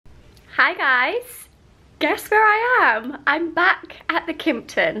Hi guys, guess where I am? I'm back at the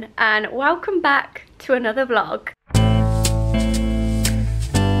Kimpton and welcome back to another vlog.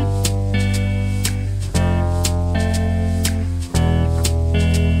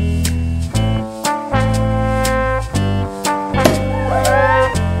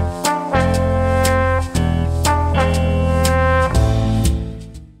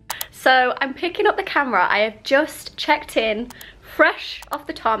 So I'm picking up the camera. I have just checked in, fresh off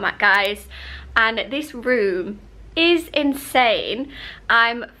the tarmac, guys, and this room is insane.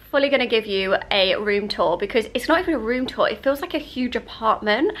 I'm fully gonna give you a room tour because it's not even a room tour, it feels like a huge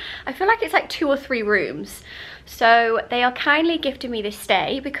apartment. I feel like it's like 2 or 3 rooms. So they are kindly gifting me this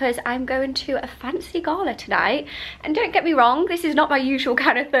stay because I'm going to a fancy gala tonight. And don't get me wrong, this is not my usual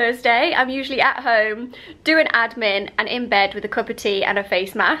kind of Thursday. I'm usually at home doing admin and in bed with a cup of tea and a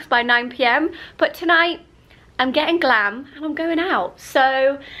face mask by 9 p.m. But tonight I'm getting glam and I'm going out.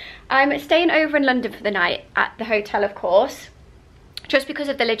 So I'm staying over in London for the night at the hotel, of course. Just because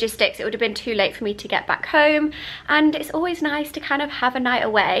of the logistics, it would have been too late for me to get back home, and it's always nice to kind of have a night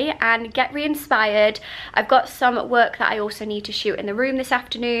away and get re-inspired. I've got some work that I also need to shoot in the room this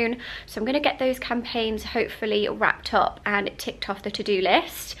afternoon, so I'm going to get those campaigns hopefully wrapped up and ticked off the to-do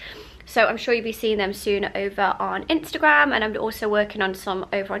list. So I'm sure you'll be seeing them soon over on Instagram, and I'm also working on some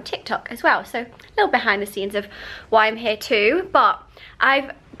over on TikTok as well. So a little behind the scenes of why I'm here too. But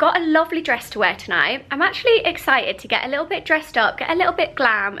I've got a lovely dress to wear tonight. I'm actually excited to get a little bit dressed up, get a little bit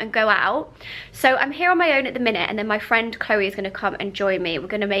glam and go out. So I'm here on my own at the minute, and then my friend Chloe is going to come and join me. We're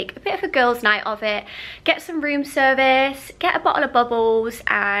going to make a bit of a girls' night of it, get some room service, get a bottle of bubbles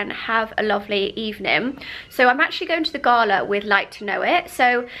and have a lovely evening. So I'm actually going to the gala with Like to Know It.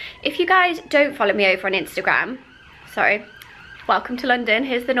 So if you guys don't follow me over on Instagram, sorry, welcome to London,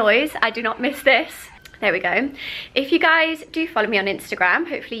 here's the noise, I do not miss this. There we go. If you guys do follow me on Instagram,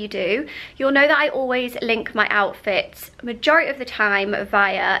 hopefully you do, you'll know that I always link my outfits majority of the time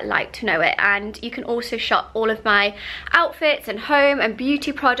via Like to Know It, and you can also shop all of my outfits and home and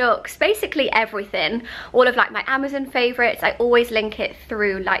beauty products, basically everything, all of like my Amazon favorites. I always link it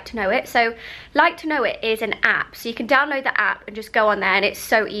through Like to Know It. So Like to Know It is an app, so you can download the app and just go on there, and it's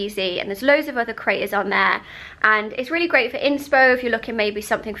so easy, and there's loads of other creators on there, and it's really great for inspo. If you're looking maybe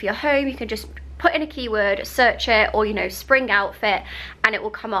something for your home, you can just put in a keyword, search it, or you know, spring outfit, and it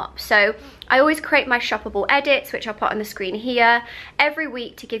will come up. So I always create my shoppable edits, which I'll put on the screen here, every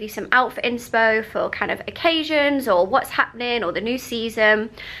week to give you some outfit inspo for kind of occasions or what's happening or the new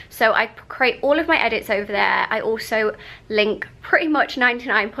season. So I create all of my edits over there. I also link pretty much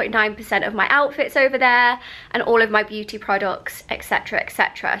 99.9% of my outfits over there, and all of my beauty products, etc,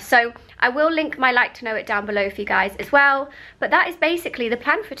 etc. So I will link my Like to Know It down below for you guys as well. But that is basically the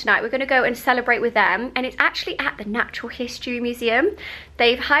plan for tonight. We're going to go and celebrate with them, and it's actually at the Natural History Museum.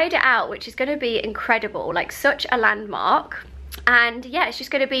 They've hired it out, which is going to be incredible, like such a landmark. And yeah, it's just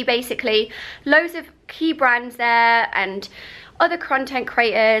going to be basically loads of key brands there and other content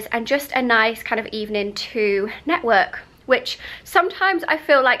creators, and just a nice kind of evening to network, which sometimes I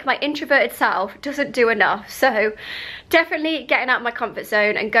feel like my introverted self doesn't do enough. So definitely getting out of my comfort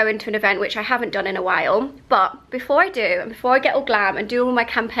zone and going to an event, which I haven't done in a while. But before I do, and before I get all glam and do all my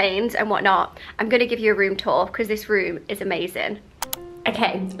campaigns and whatnot, I'm going to give you a room tour because this room is amazing.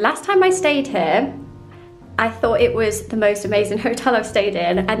 Okay, last time I stayed here, I thought it was the most amazing hotel I've stayed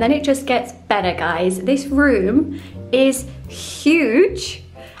in, and then it just gets better, guys. This room is huge.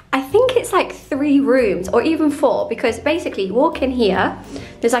 I think it's like 3 rooms or even 4, because basically you walk in here,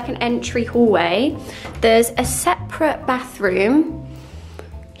 there's like an entry hallway, there's a separate bathroom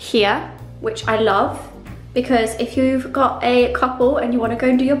here, which I love, because if you've got a couple and you want to go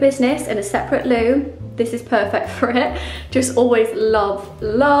and do your business in a separate loo, this is perfect for it. Just always love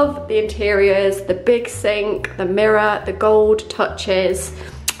the interiors, the big sink, the mirror, the gold touches,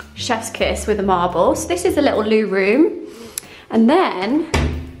 chef's kiss with a marble. So this is a little loo room, and then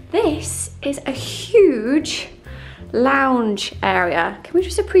this is a huge lounge area. Can we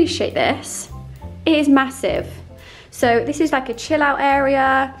just appreciate this? It is massive. So this is like a chill out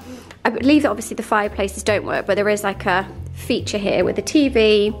area. I believe that obviously the fireplaces don't work, but there is like a feature here with the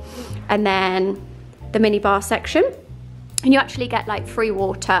TV and then the mini bar section. And you actually get like free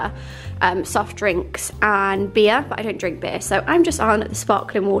water, soft drinks and beer, but I don't drink beer. So I'm just on the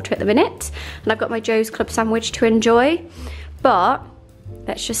sparkling water at the minute. And I've got my Joe's Club sandwich to enjoy. But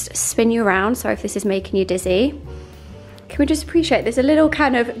let's just spin you around. Sorry if this is making you dizzy. Can we just appreciate there's a little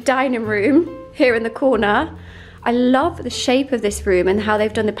kind of dining room here in the corner. I love the shape of this room and how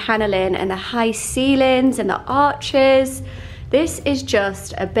they've done the paneling and the high ceilings and the arches. This is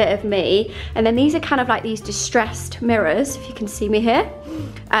just a bit of me. And then these are kind of like these distressed mirrors, if you can see me here,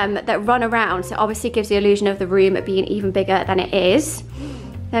 that run around. So obviously it gives the illusion of the room being even bigger than it is.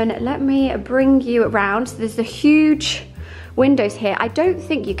 Then let me bring you around. So there's the huge windows here. I don't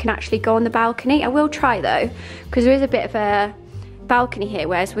think you can actually go on the balcony. I will try though, because there is a bit of a balcony here,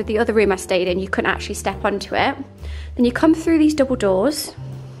 whereas with the other room I stayed in, you couldn't actually step onto it. Then you come through these double doors,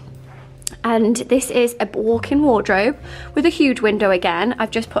 and this is a walk-in wardrobe with a huge window again.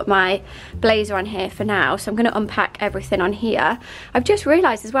 I've just put my blazer on here for now, so I'm going to unpack everything on here. I've just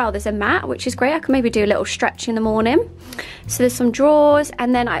realised as well there's a mat, which is great. I can maybe do a little stretch in the morning. So there's some drawers,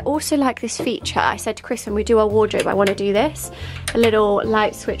 and then I also like this feature. I said to Chris when we do our wardrobe, I want to do this. A little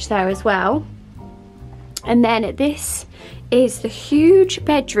light switch there as well. And then this is the huge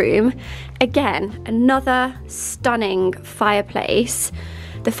bedroom. Again, another stunning fireplace.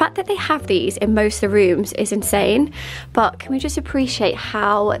 The fact that they have these in most of the rooms is insane, but can we just appreciate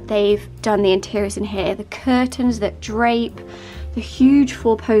how they've done the interiors in here? The curtains that drape, the huge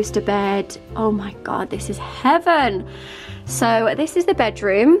 4-poster bed. Oh my God, this is heaven. So this is the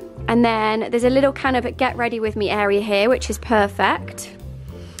bedroom, and then there's a little kind of get ready with me area here, which is perfect.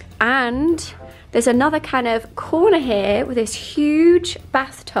 And there's another kind of corner here with this huge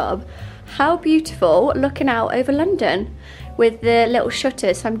bathtub. How beautiful, looking out over London with the little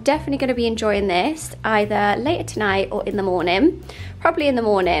shutters. So I'm definitely going to be enjoying this either later tonight or in the morning. Probably in the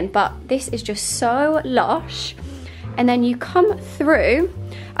morning, but this is just so lush. And then you come through,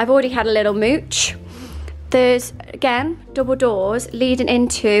 I've already had a little mooch. There's, again, double doors leading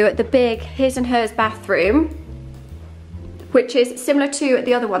into the big his and hers bathroom, which is similar to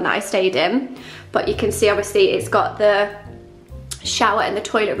the other one that I stayed in. But you can see, obviously, it's got the shower and the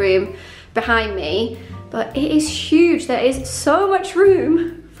toilet room behind me. But it is huge. There is so much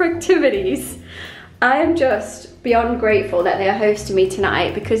room for activities. I am just beyond grateful that they are hosting me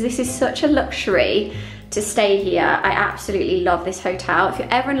tonight, because this is such a luxury to stay here. I absolutely love this hotel. If you're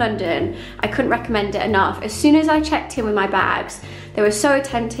ever in London, I couldn't recommend it enough. As soon as I checked in with my bags, they were so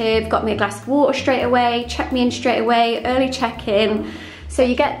attentive, got me a glass of water straight away, checked me in straight away, early check-in. So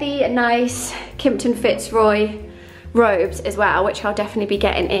you get the nice Kimpton Fitzroy robes as well, which I'll definitely be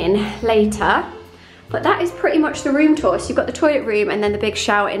getting in later. But that is pretty much the room tour. So you've got the toilet room and then the big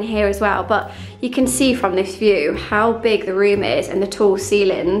shower in here as well. But you can see from this view how big the room is and the tall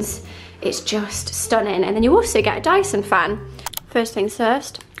ceilings. It's just stunning. And then you also get a Dyson fan. First things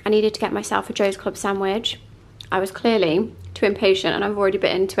first, I needed to get myself a Joe's Club sandwich. I was clearly too impatient and I've already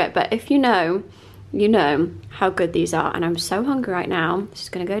bit into it. But if you know how good these are. And I'm so hungry right now. I'm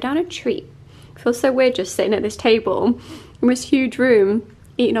just gonna go down a treat. It feels so weird just sitting at this table in this huge room,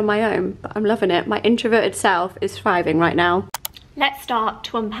 eating on my own, but I'm loving it. My introverted self is thriving right now. Let's start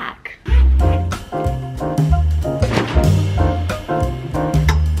to unpack.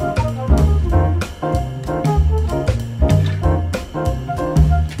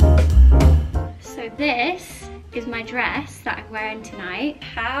 So this is my dress that I'm wearing tonight.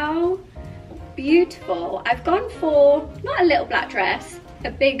 How beautiful. I've gone for not a little black dress, a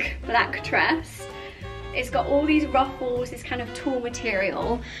big black dress. It's got all these ruffles, this kind of tulle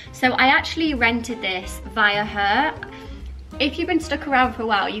material. So I actually rented this via Hurr. If you've been stuck around for a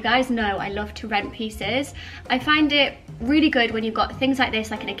while, you guys know I love to rent pieces. I find it really good when you've got things like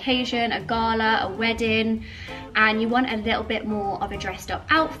this, like an occasion, a gala, a wedding, and you want a little bit more of a dressed up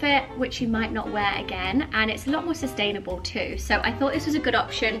outfit, which you might not wear again, and it's a lot more sustainable too. So I thought this was a good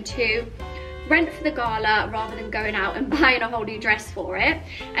option to rent for the gala rather than going out and buying a whole new dress for it.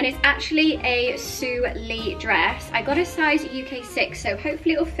 And it's actually a Sue Lee dress. I got a size UK 6, so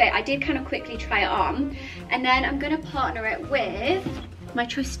hopefully it'll fit. I did kind of quickly try it on, and then I'm gonna partner it with my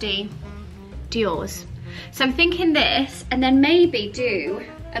trusty Dior's. So I'm thinking this, and then maybe do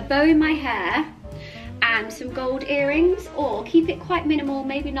a bow in my hair and some gold earrings, or keep it quite minimal,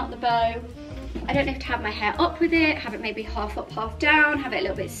 maybe not the bow. I don't have to have my hair up with it, have it maybe half up, half down, have it a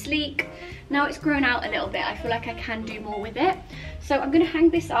little bit sleek. Now it's grown out a little bit, I feel like I can do more with it. So I'm gonna hang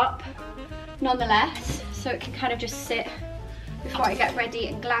this up nonetheless, so it can kind of just sit before I get ready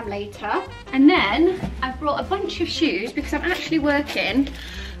and glam later. And then I've brought a bunch of shoes because I'm actually working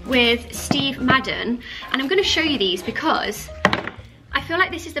with Steve Madden, and I'm gonna show you these because I feel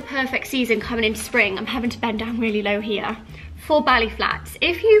like this is the perfect season coming into spring. I'm having to bend down really low here for ballet flats.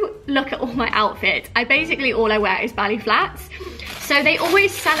 If you look at all my outfits, basically all I wear is ballet flats. So they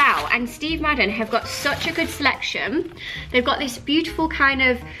always sell out, and Steve Madden have got such a good selection. They've got this beautiful kind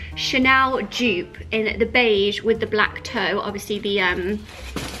of Chanel dupe in the beige with the black toe. Obviously the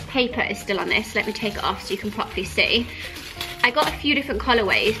paper is still on this. Let me take it off so you can properly see. I got a few different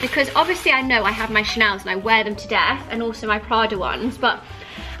colorways because obviously I know I have my Chanels and I wear them to death, and also my Prada ones, but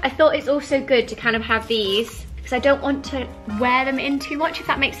I thought it's also good to kind of have these because I don't want to wear them in too much, if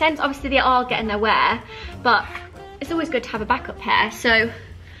that makes sense. Obviously they are getting their wear, but it's always good to have a backup pair. So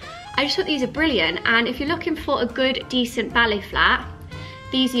I just thought these are brilliant, and if you're looking for a good, decent ballet flat,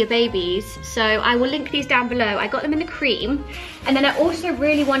 these are your babies. So I will link these down below. I got them in the cream, and then I also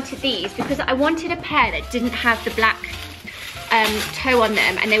really wanted these because I wanted a pair that didn't have the black toe on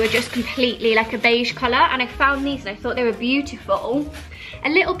them, and they were just completely like a beige colour, and I found these and I thought they were beautiful. A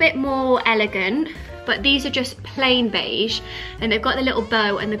little bit more elegant, but these are just plain beige, and they've got the little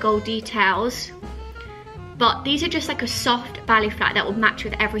bow and the gold details. But these are just like a soft ballet flat that will match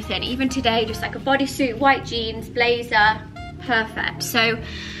with everything. Even today, just like a bodysuit, white jeans, blazer, perfect. So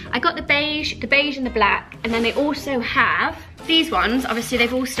I got the beige and the black, and then they also have these ones. Obviously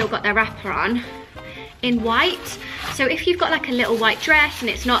they've all still got their wrapper on in white. So if you've got like a little white dress and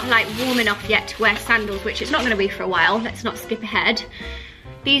it's not like warm enough yet to wear sandals, which it's not going to be for a while, let's not skip ahead,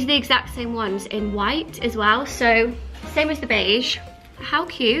 these are the exact same ones in white as well. So same as the beige. How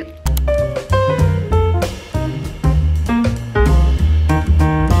cute.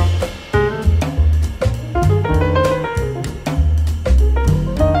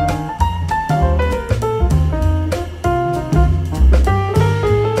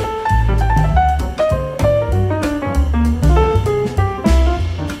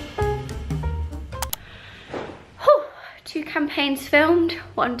 Campaigns filmed,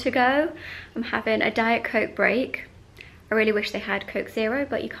 one to go. I'm having a Diet Coke break. I really wish they had Coke Zero,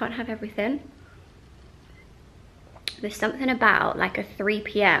 but you can't have everything. There's something about like a 3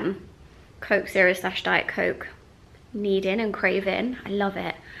 p.m. Coke Zero / Diet Coke needing and craving. I love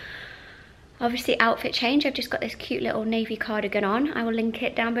it. Obviously outfit change, I've just got this cute little navy cardigan on. I will link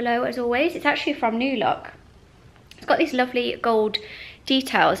it down below as always. It's actually from New Look. It's got these lovely gold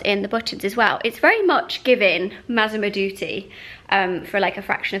details in the buttons as well. It's very much giving Massimo Dutti for like a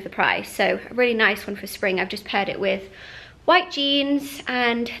fraction of the price. So a really nice one for spring. I've just paired it with white jeans,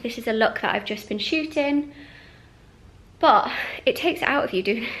 and this is a look that I've just been shooting. But it takes it out of you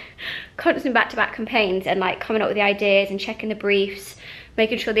doing constant back-to-back campaigns and like coming up with the ideas and checking the briefs,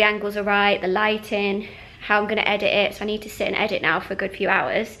 making sure the angles are right, the lighting, how I'm gonna edit it. So I need to sit and edit now for a good few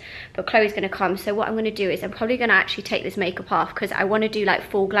hours, but Chloe's gonna come. So what I'm gonna do is I'm probably gonna actually take this makeup off because I wanna do like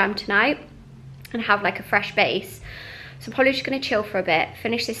full glam tonight and have like a fresh base. So I'm probably just gonna chill for a bit,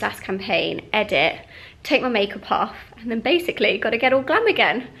 finish this last campaign, edit, take my makeup off, and then basically gotta get all glam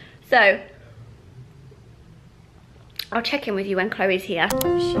again. So I'll check in with you when Chloe's here.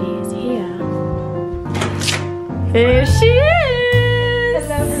 She is here. Here she is!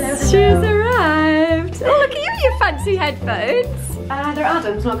 Hello, hello, hello. She's arrived. Oh, look at you, your fancy headphones. They're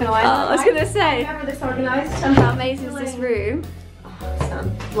Adam's, not gonna lie. Oh, I was gonna say. Never this organised. And how amazing is this room?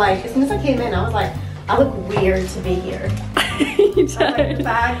 Oh, like, as soon as I came in, I was like, I look weird to be here. You don't. Like the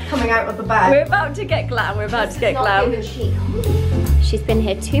bag coming out of the bag. We're about to get glam, we're about to get glam. She's been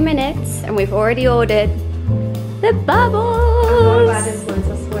here 2 minutes and we've already ordered the bubbles. I'm not a bad influence,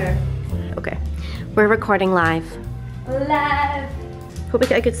 I swear. Okay, we're recording live. Live. Hope we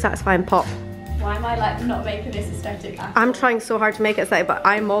get a good satisfying pop. Why am I like not making this aesthetic at I'm trying so hard to make it aesthetic, but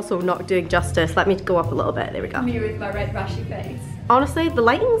I'm also not doing justice. Let me go up a little bit, there we go. Me with my red rashy face. Honestly, the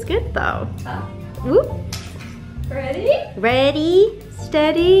lighting's good though. Whoop. Ready? Ready,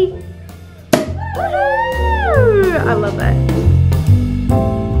 steady. Woohoo! I love it.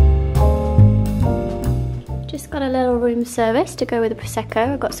 Just got a little room service to go with the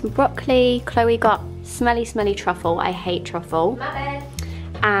Prosecco. I got some broccoli. Chloe got smelly, smelly truffle. I hate truffle.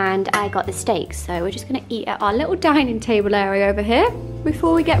 And I got the steaks. So we're just gonna eat at our little dining table area over here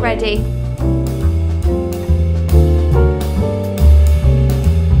before we get ready.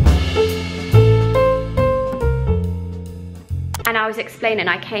 And I was explaining,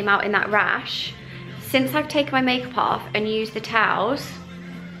 I came out in that rash. Since I've taken my makeup off and used the towels,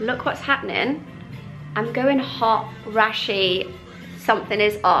 look what's happening. I'm going hot, rashy, something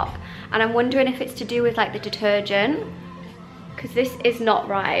is up. And I'm wondering if it's to do with like the detergent, because this is not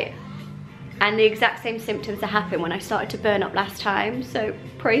right. And the exact same symptoms that happened when I started to burn up last time. So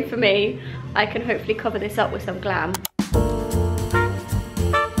pray for me. I can hopefully cover this up with some glam.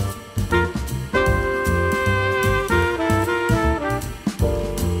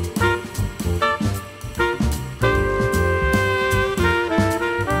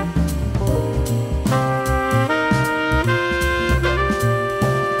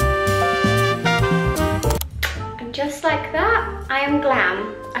 Just like that, I am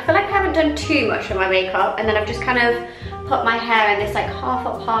glam. I feel like I haven't done too much of my makeup, and then I've just kind of put my hair in this like half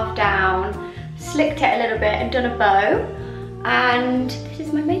up, half down, slicked it a little bit and done a bow. And this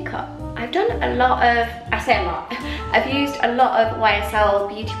is my makeup. I've done a lot of, I say a lot, I've used a lot of YSL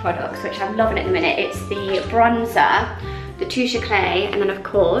beauty products, which I'm loving at the minute. It's the bronzer, the Touche Clay, and then of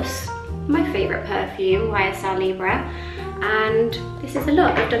course, my favorite perfume, YSL Libre. And this is the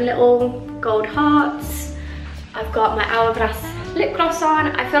look. I've done little gold hearts. I've got my Hourglass lip gloss on.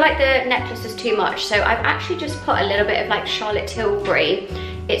 I feel like the necklace is too much, so I've actually just put a little bit of like Charlotte Tilbury.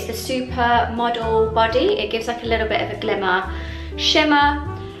 It's the Super Model Body. It gives like a little bit of a glimmer shimmer.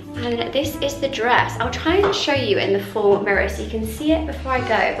 And this is the dress. I'll try and show you in the full mirror so you can see it before I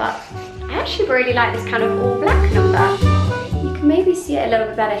go, but I actually really like this kind of all black number. You can maybe see it a little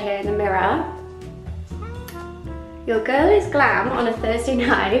bit better here in the mirror. Your girl is glam on a Thursday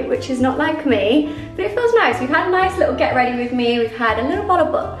night, which is not like me, but it feels nice. We've had a nice little get ready with me. We've had a little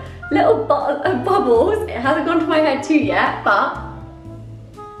bottle of bubbles. It hasn't gone to my head too yet, but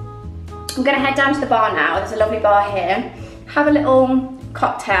I'm gonna head down to the bar now. There's a lovely bar here. Have a little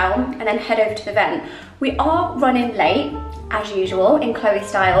cocktail and then head over to the event. We are running late, as usual, in Chloe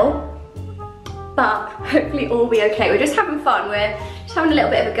style, but hopefully all will be okay. We're just having fun. We're just having a little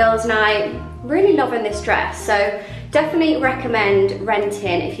bit of a girls' night. Really loving this dress, so definitely recommend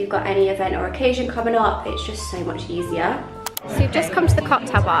renting if you've got any event or occasion coming up. It's just so much easier. So you've just come to the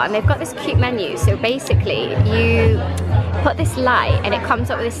cocktail bar and they've got this cute menu. So basically you put this light and it comes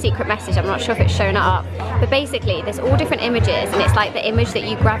up with a secret message. I'm not sure if it's shown up, but basically there's all different images and it's like the image that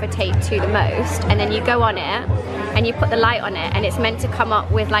you gravitate to the most, and then you go on it and you put the light on it and it's meant to come up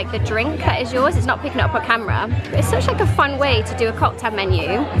with like the drink that is yours. It's not picking up on camera, but it's such like a fun way to do a cocktail menu,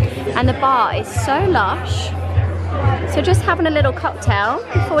 and the bar is so lush. So just having a little cocktail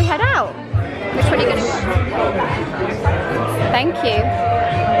before we head out. Which one are you going to do? Thank you.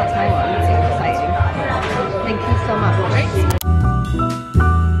 That's my one. It's exciting. Thank you so much.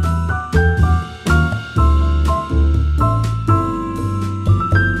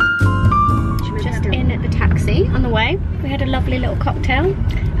 Just in the taxi on the way. We had a lovely little cocktail.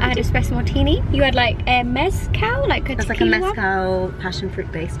 I had espresso martini. You had like a mezcal, like a tequila. It's like a mezcal passion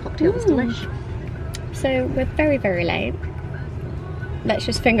fruit based cocktail. It's delish. So we're very, very late. Let's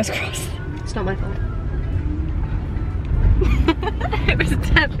just fingers crossed. It's not my fault. It was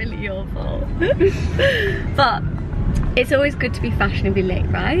definitely your fault. But it's always good to be fashionably late,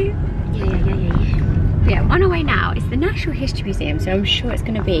 right? Yeah, on our way now is the Natural History Museum, so I'm sure it's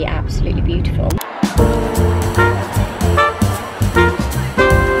going to be absolutely beautiful.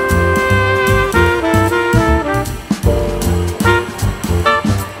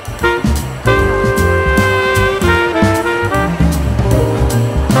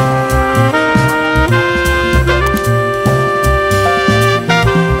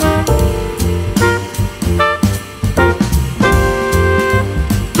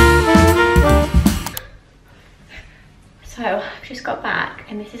 Got back,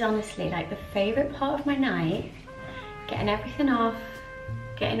 and this is honestly like the favorite part of my night. Getting everything off,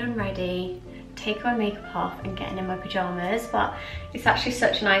 getting unready, taking my makeup off and getting in my pajamas. But it's actually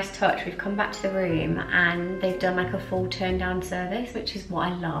such a nice touch. We've come back to the room and they've done like a full turn down service, which is what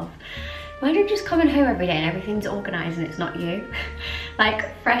I love. Imagine just coming home every day and everything's organized and it's not you.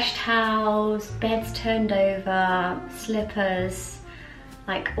 Like fresh towels, beds turned over, slippers,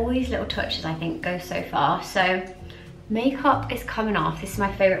 like all these little touches I think go so far. So makeup is coming off. This is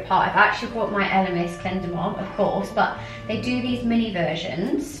my favorite part. I've actually brought my LMS cleanser mop, of course, but they do these mini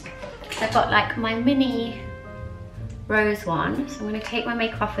versions. So I've got like my mini rose one. So I'm gonna take my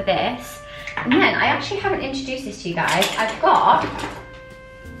makeup off with this. And then I actually haven't introduced this to you guys. I've got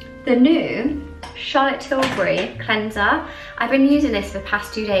the new Charlotte Tilbury cleanser. I've been using this for the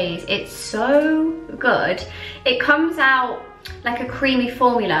past 2 days. It's so good. It comes out like a creamy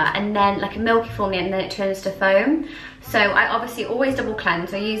formula and then like a milky formula and then it turns to foam. So I obviously always double cleanse.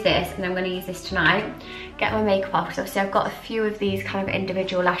 So I use this and I'm going to use this tonight. Get my makeup off because obviously I've got a few of these kind of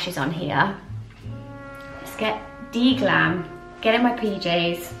individual lashes on here. Let's get de-glam, get in my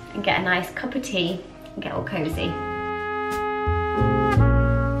PJs and get a nice cup of tea and get all cozy.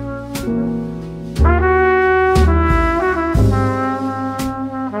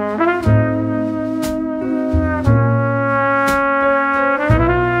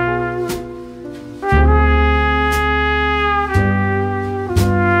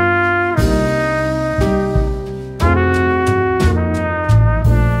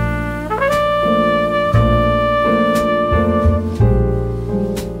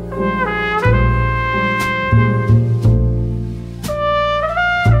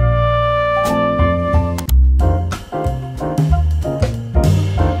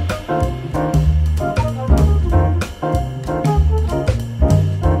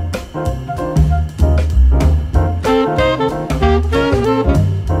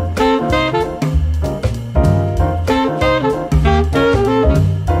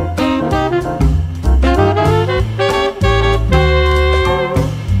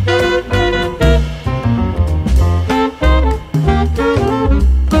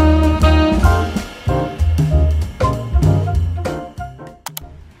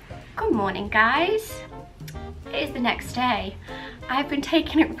 first day. I've been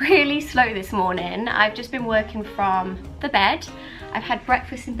taking it really slow this morning. I've just been working from the bed. I've had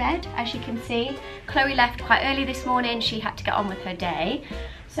breakfast in bed, as you can see. Chloe left quite early this morning. She had to get on with her day.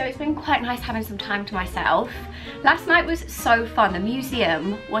 So it's been quite nice having some time to myself. Last night was so fun. The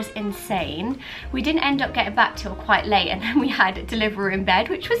museum was insane. We didn't end up getting back till quite late, and then we had delivery in bed,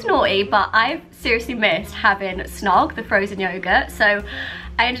 which was naughty, but I've seriously missed having Snog, the frozen yogurt. So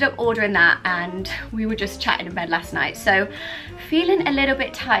I ended up ordering that and we were just chatting in bed last night. So feeling a little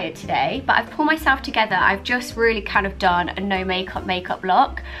bit tired today, but I've pulled myself together. I've just really kind of done a no makeup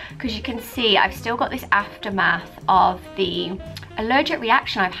look, because you can see I've still got this aftermath of the allergic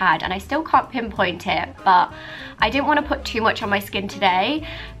reaction I've had, and I still can't pinpoint it, but I didn't want to put too much on my skin today.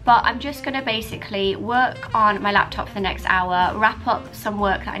 But I'm just going to basically work on my laptop for the next hour, wrap up some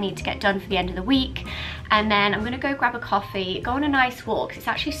work that I need to get done for the end of the week, and then I'm going to go grab a coffee, go on a nice walk. It's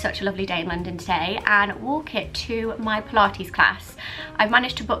actually such a lovely day in London today, and walk it to my Pilates class. I've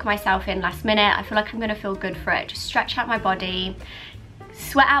managed to book myself in last minute. I feel like I'm going to feel good for it. Just stretch out my body,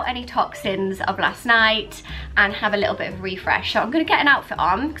 sweat out any toxins of last night, and have a little bit of a refresh. So I'm going to get an outfit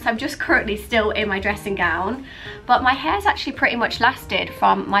on, because I'm just currently still in my dressing gown, but my hair's actually pretty much lasted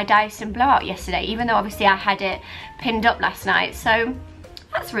from my Dyson blowout yesterday, even though obviously I had it pinned up last night. So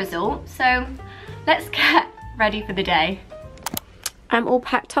that's a result. So let's get ready for the day. I'm all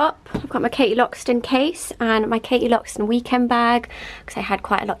packed up. I've got my Katie Loxton case and my Katie Loxton weekend bag, because I had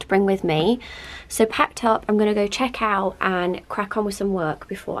quite a lot to bring with me. So packed up, I'm gonna go check out and crack on with some work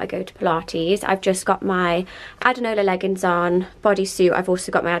before I go to Pilates. I've just got my Adenola leggings on, bodysuit. I've also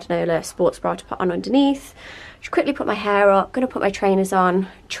got my Adenola sports bra to put on underneath. Just quickly put my hair up, gonna put my trainers on,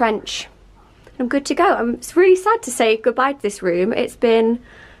 trench, and I'm good to go. It's really sad to say goodbye to this room. It's been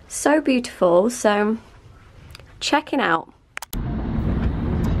so beautiful, so checking out.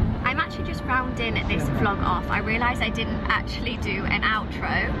 I'm actually just rounding this vlog off. I realised I didn't actually do an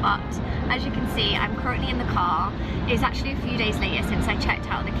outro, but as you can see, I'm currently in the car. It's actually a few days later since I checked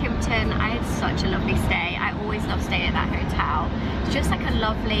out the Kimpton. I had such a lovely stay. I always love staying at that hotel. It's just like a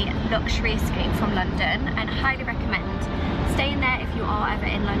lovely luxury escape from London, and I highly recommend staying there if you are ever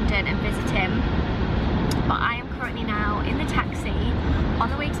in London and visiting. But I am currently now in the taxi on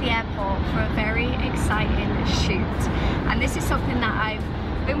the way to the airport for a very exciting shoot, and this is something that I've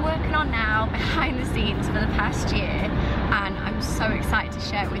been working on now behind the scenes for the past year, and I'm so excited to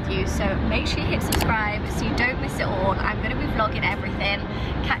share it with you. So make sure you hit subscribe so you don't miss it all. I'm going to be vlogging everything,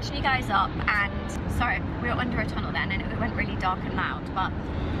 catching you guys up. And sorry, we were under a tunnel then and it went really dark and loud, but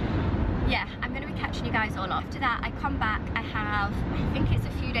yeah, I'm going to be catching you guys all. After that I come back, I think it's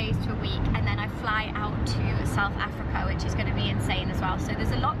a few days to a week, and then I fly out to South Africa, which is going to be insane as well. So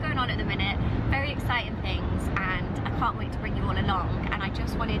there's a lot going on at the minute, very exciting things, and I can't wait to bring you all along. And I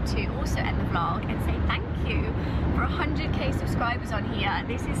just wanted to also end the vlog and say thank you for 100k subscribers on here.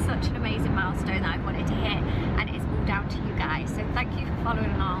 This is such an amazing milestone that I've wanted to hit, and it's all down to you guys. So thank you for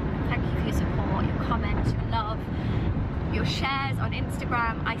following along, thank you for your support, your comments, your love, your shares on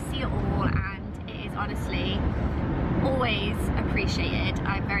Instagram. I see it all, and it is honestly always appreciated.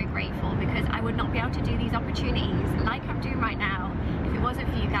 I'm very grateful, because I would not be able to do these opportunities like I'm doing right now if it wasn't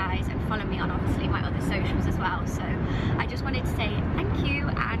for you guys, and follow me on obviously my other socials as well. So I just wanted to say thank you,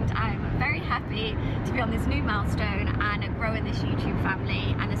 and I'm very happy to be on this new milestone and growing this YouTube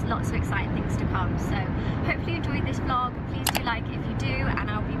family, and there's lots of exciting things to come. So hopefully you enjoyed this vlog. Please do like it if you do, and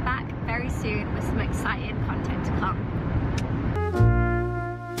I'll be back very soon with some exciting content to come.